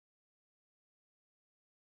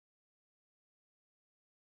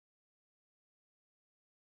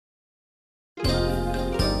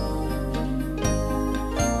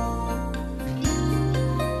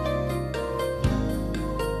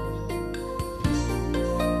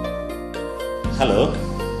Hello,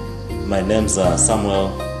 my name's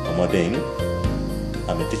Samuel.omoding.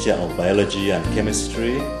 I'm a teacher of biology and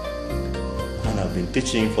chemistry, and I've been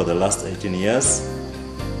teaching for the last 18 years.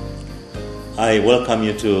 I welcome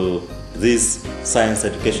you to these science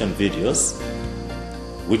education videos,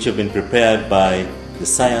 which have been prepared by the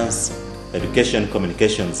Science Education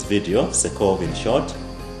Communications Video, SECOV in short.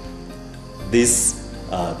 These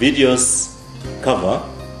videos cover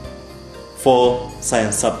 4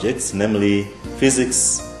 science subjects, namely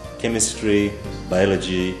physics, chemistry,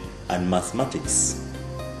 biology, and mathematics.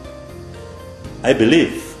 I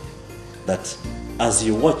believe that as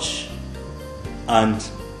you watch and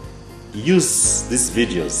use these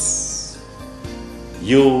videos,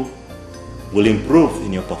 you will improve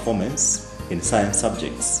in your performance in science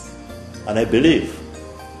subjects. And I believe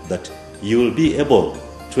that you will be able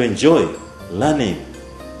to enjoy learning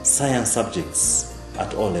science subjects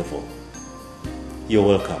at all levels. You're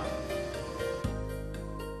welcome.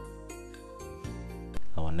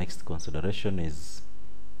 Our next consideration is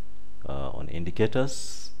on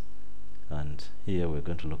indicators, and here we're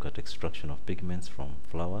going to look at extraction of pigments from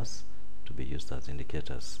flowers to be used as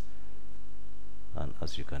indicators. And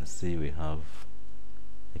as you can see, we have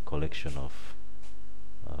a collection of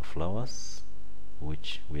flowers from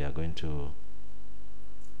which we are going to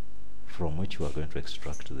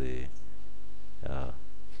extract the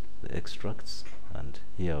extracts. And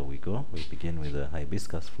here we go. We begin with a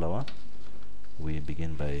hibiscus flower. We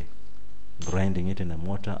begin by grinding it in a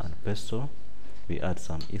mortar and pestle. We add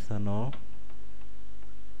some ethanol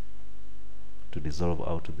to dissolve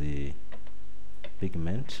out the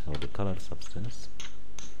pigment or the colored substance.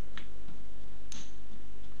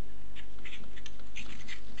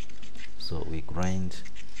 So we grind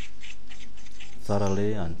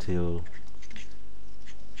thoroughly until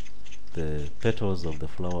the petals of the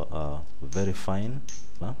flower are very fine,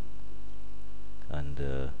 and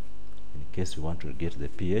in case we want to get the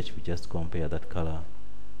pH, we just compare that color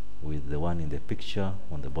with the one in the picture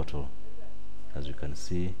on the bottle. As you can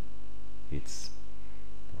see, it's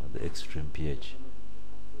the extreme pH.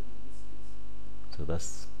 So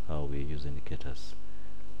that's how we use indicators.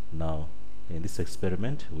 Now in this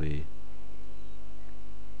experiment, we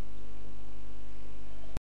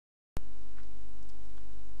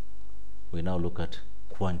now look at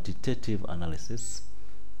quantitative analysis,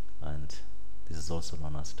 and this is also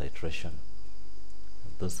known as titration.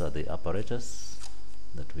 Those are the apparatus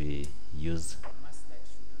that we use.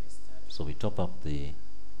 So we top up the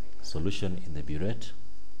solution in the burette,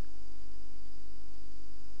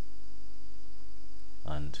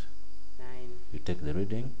 and you take the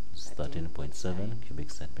reading, it's 13.7 cubic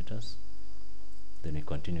centimeters. Then we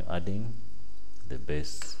continue adding the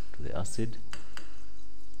base to the acid.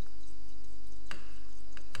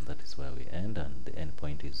 That is where we end, and the end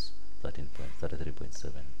point is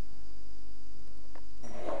 33.7.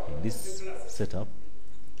 In this setup,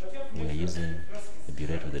 we are using a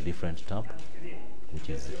burette with a different tap, which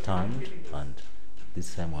is turned, and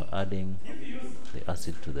this time we're adding the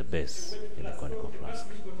acid to the base in the conical flask,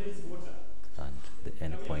 and the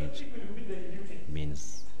end point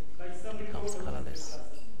means it becomes colorless,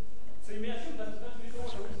 as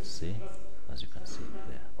you can see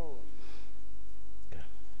there.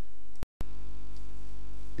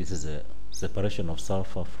 This is a separation of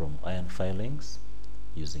sulfur from iron filings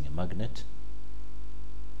using a magnet,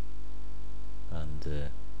 and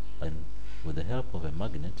with the help of a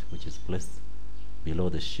magnet which is placed below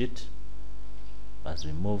the sheet, as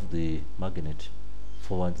we move the magnet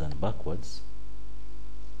forwards and backwards,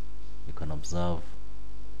 you can observe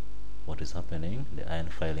what is happening. The iron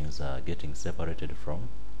filings are getting separated from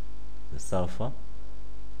the sulfur.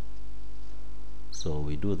 So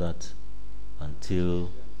we do that until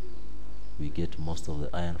we get most of the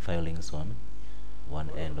iron filings on one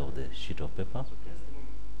end of the sheet of paper,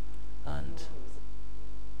 and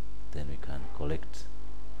then we can collect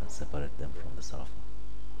and separate them from the sulfur.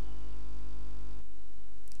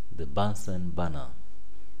 The Bunsen burner.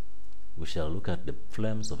 We shall look at the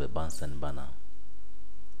flames of a Bunsen burner.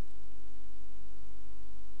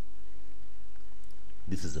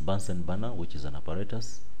 This is a Bunsen burner, which is an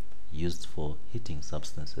apparatus used for heating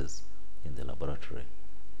substances in the laboratory.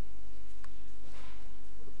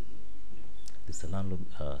 This is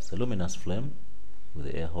a luminous flame with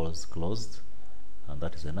the air holes closed, and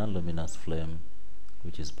that is a non-luminous flame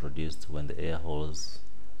which is produced when the air holes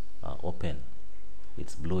are open.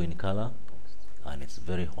 It's blue in color and it's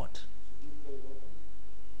very hot.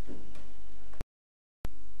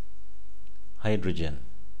 Hydrogen.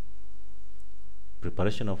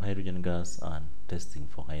 Preparation of hydrogen gas and testing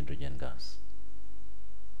for hydrogen gas.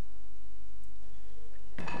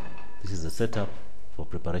 This is a setup for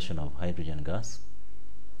preparation of hydrogen gas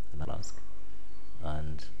in a flask,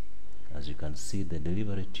 and as you can see, the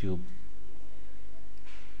delivery tube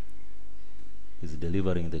is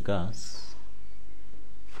delivering the gas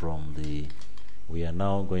from the. We are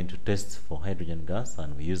now going to test for hydrogen gas,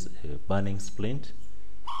 and we use a burning splint,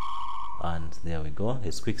 and there we go,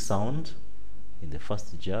 a squeak sound in the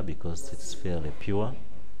first jar because it's fairly pure.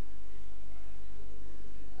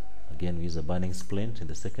 Again, we use a burning splint in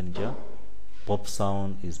the second jar. Pop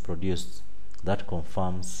sound is produced. That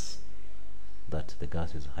confirms that the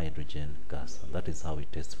gas is hydrogen gas, and that is how we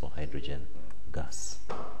test for hydrogen gas.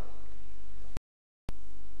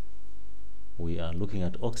 We are looking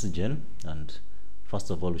at oxygen, and first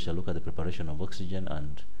of all we shall look at the preparation of oxygen,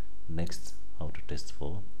 and next how to test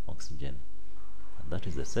for oxygen. And that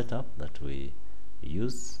is the setup that we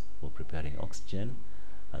use for preparing oxygen,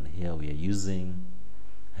 and here we are using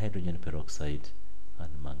hydrogen peroxide and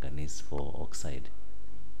manganese for oxide.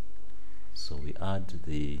 So we add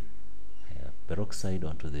the peroxide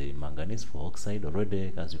onto the manganese for oxide.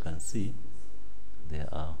 Already, as you can see, there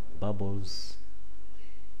are bubbles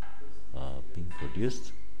being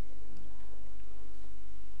produced.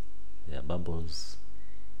 There are bubbles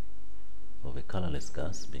of a colorless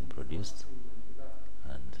gas being produced,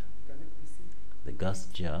 and the gas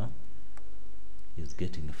jar is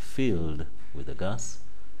getting filled with the gas.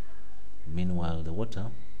 Meanwhile, the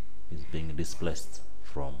water is being displaced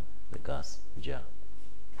from the gas jar.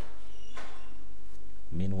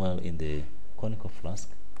 Meanwhile, in the conical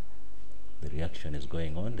flask, the reaction is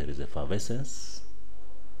going on. There is effervescence.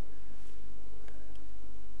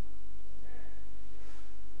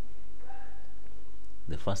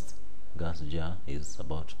 The first gas jar is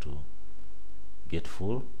about to get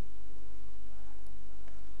full.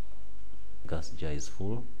 Gas jar is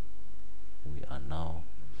full. We are now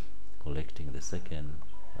collecting the second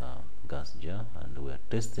gas jar, and we are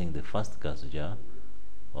testing the first gas jar.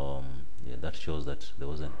 That shows that there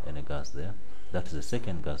wasn't any gas there. That is the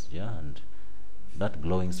second gas jar, and that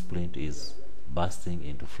glowing splint is bursting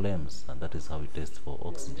into flames, and that is how we test for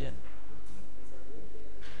oxygen.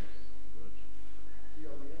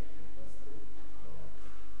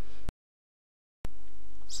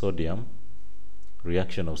 Sodium,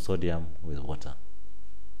 reaction of sodium with water.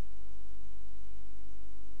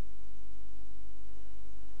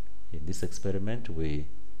 In this experiment, we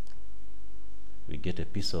get a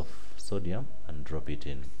piece of sodium and drop it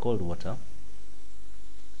in cold water.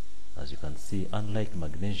 As you can see, unlike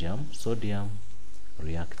magnesium, sodium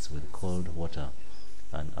reacts with cold water,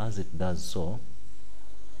 and as it does so,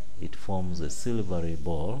 it forms a silvery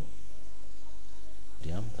ball.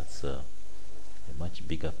 That's a much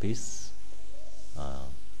bigger piece.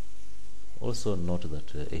 Also note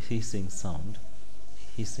that a hissing sound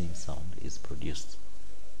is produced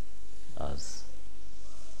as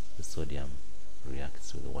the sodium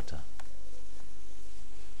reacts with the water.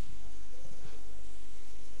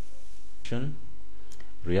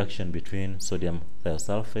 Reaction between sodium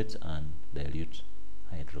thiosulfate and dilute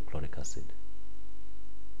hydrochloric acid.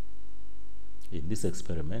 In this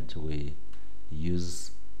experiment, we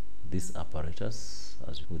use this apparatus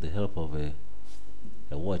with the help of a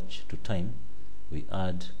watch to time. We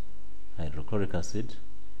add hydrochloric acid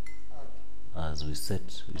as we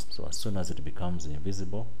set. So as soon as it becomes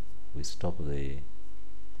invisible, we stop the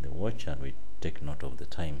watch and we take note of the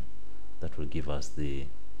time. That will give us the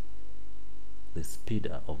speed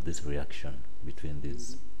of this reaction between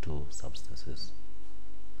these two substances,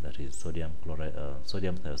 that is sodium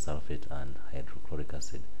thiosulfate and hydrochloric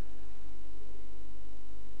acid.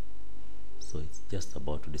 So it's just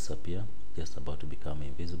about to disappear, just about to become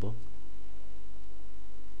invisible.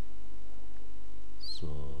 So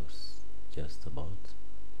just about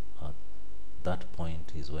at that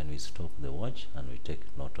point is when we stop the watch and we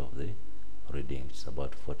take note of the reading. It's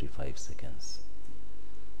about 45 seconds.